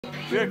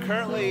We are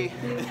currently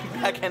in the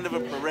back end of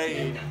a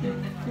parade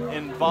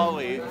in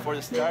Bali for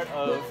the start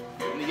of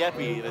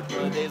Nyepi,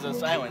 the Days of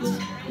Silence.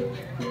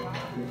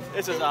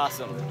 This is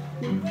awesome.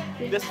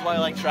 This is why I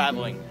like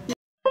traveling.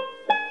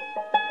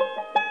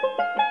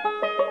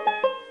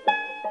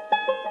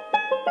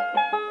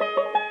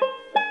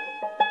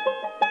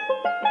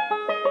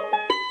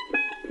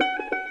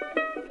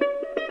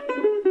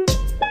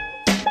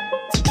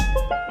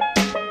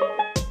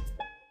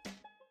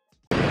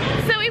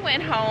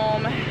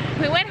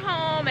 We went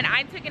home and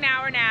I took an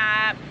hour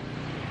nap,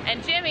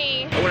 and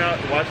Jimmy... I went out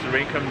and watched the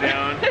rain come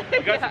down.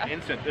 We got some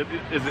incense.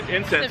 Is it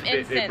incense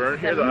they burn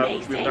here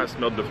that we've not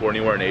smelled before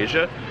anywhere in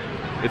Asia?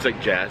 It's like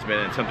jasmine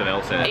and something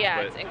else in it. Yeah,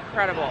 it's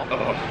incredible.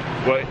 Oh,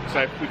 but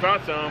so we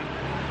found some,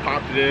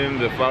 popped it in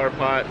the flower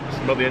pot,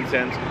 smelled the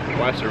incense,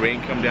 watched the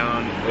rain come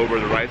down over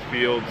the rice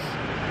fields,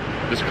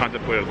 just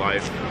contemplated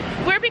life.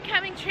 We're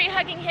becoming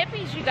tree-hugging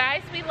hippies, you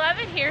guys. We love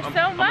it here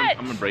so much.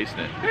 I'm embracing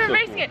it. We're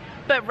embracing it.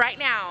 But right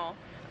now,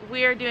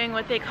 we're doing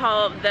what they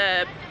call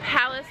the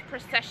Palace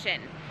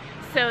Procession.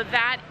 So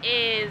that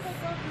is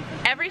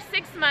every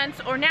 6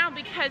 months, or now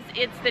because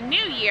it's the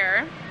new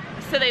year,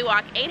 so they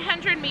walk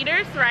 800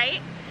 meters,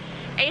 right?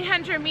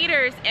 800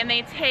 meters, and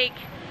they take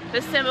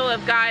the symbol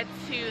of God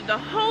to the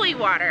holy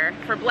water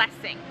for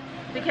blessing,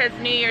 because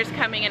New Year's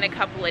coming in a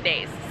couple of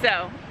days.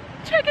 So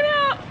check it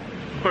out.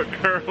 We're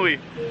currently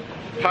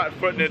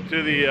hot-footing it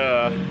to the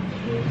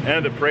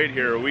end of the parade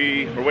here.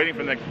 We were waiting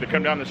for them to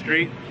come down the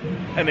street,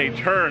 and they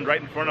turned right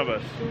in front of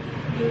us.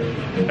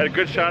 Had a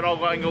good shot all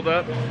lined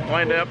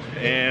up,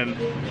 and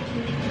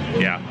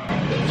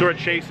yeah, so we're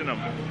chasing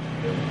them.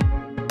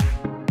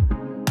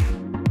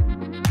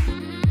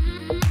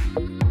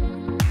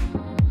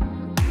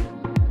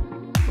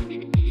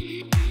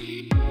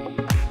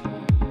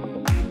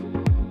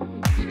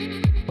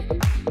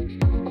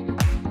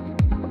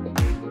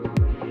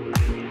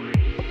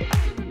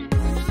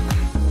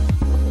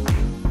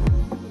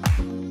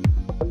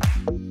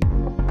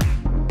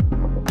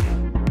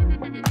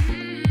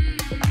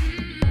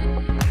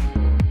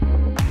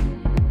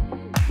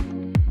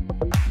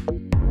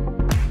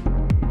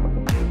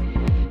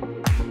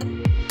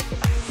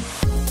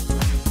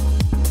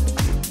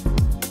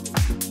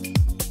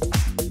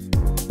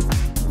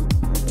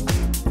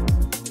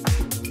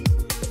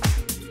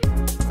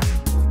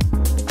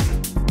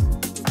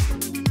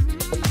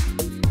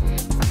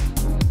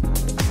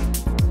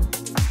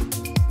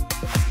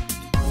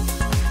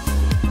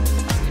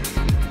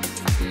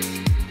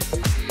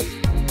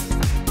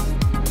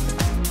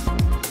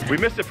 We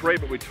missed the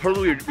parade, but we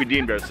totally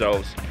redeemed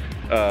ourselves.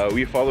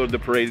 We followed the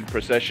parade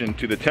procession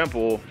to the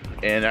temple,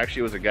 and actually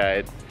it was a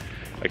guide,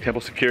 like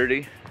temple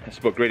security, that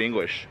spoke great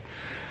English,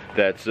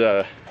 that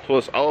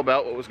told us all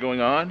about what was going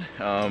on.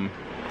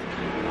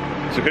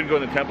 So we couldn't go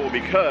in the temple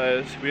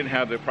because we didn't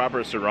have the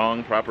proper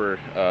sarong, proper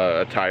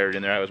attire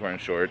in there. I was wearing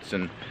shorts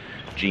and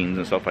jeans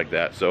and stuff like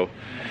that. So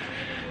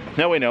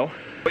now we know.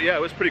 But yeah,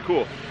 it was pretty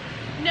cool.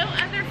 No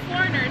other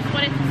foreigners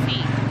wanted to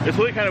see. It's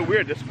really kind of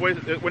weird. This boy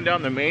went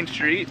down the main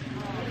street.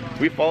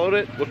 We followed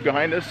it, looked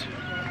behind us.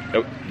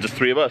 Nope, just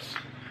 3 of us.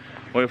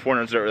 Only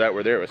foreigners that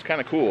were there. It was kind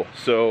of cool.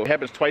 So it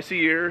happens twice a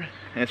year,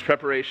 and it's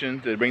preparation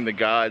to bring the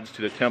gods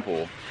to the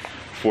temple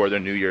for their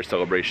New Year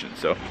celebration.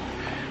 So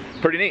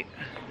pretty neat.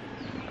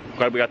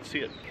 Glad we got to see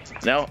it.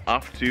 Now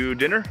off to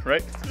dinner,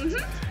 right?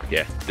 Mm-hmm.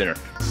 Yeah, dinner.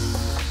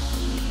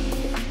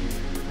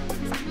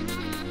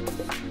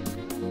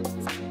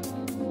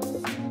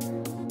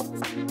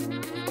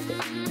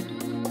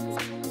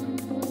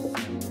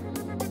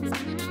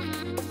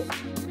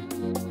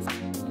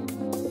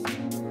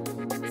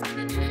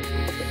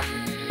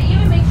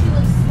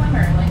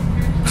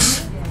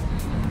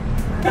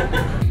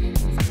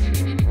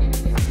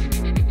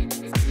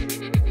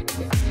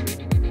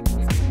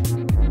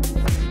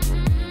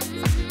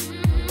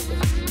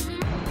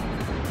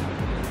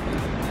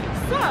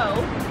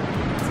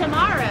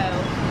 Tomorrow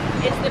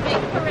is the big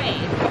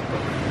parade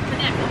for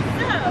Nyepi.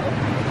 So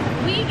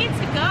we get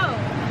to go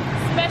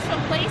special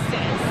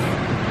places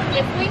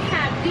if we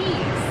have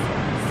these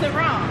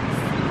sarongs.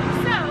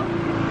 So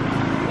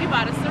we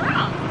bought a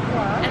sarong,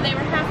 and they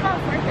were half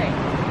off, weren't they?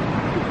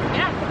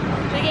 Yeah,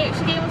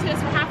 she gave them to us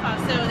for half off.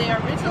 So they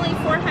are originally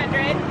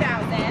 400,000,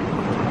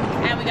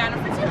 and we got them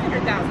for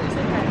 200,000.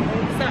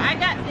 So I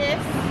got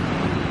this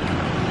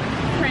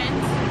print,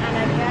 and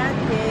I got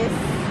this.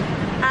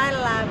 I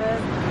love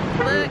it.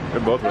 Look. They're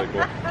both really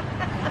cool.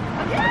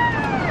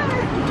 Yeah!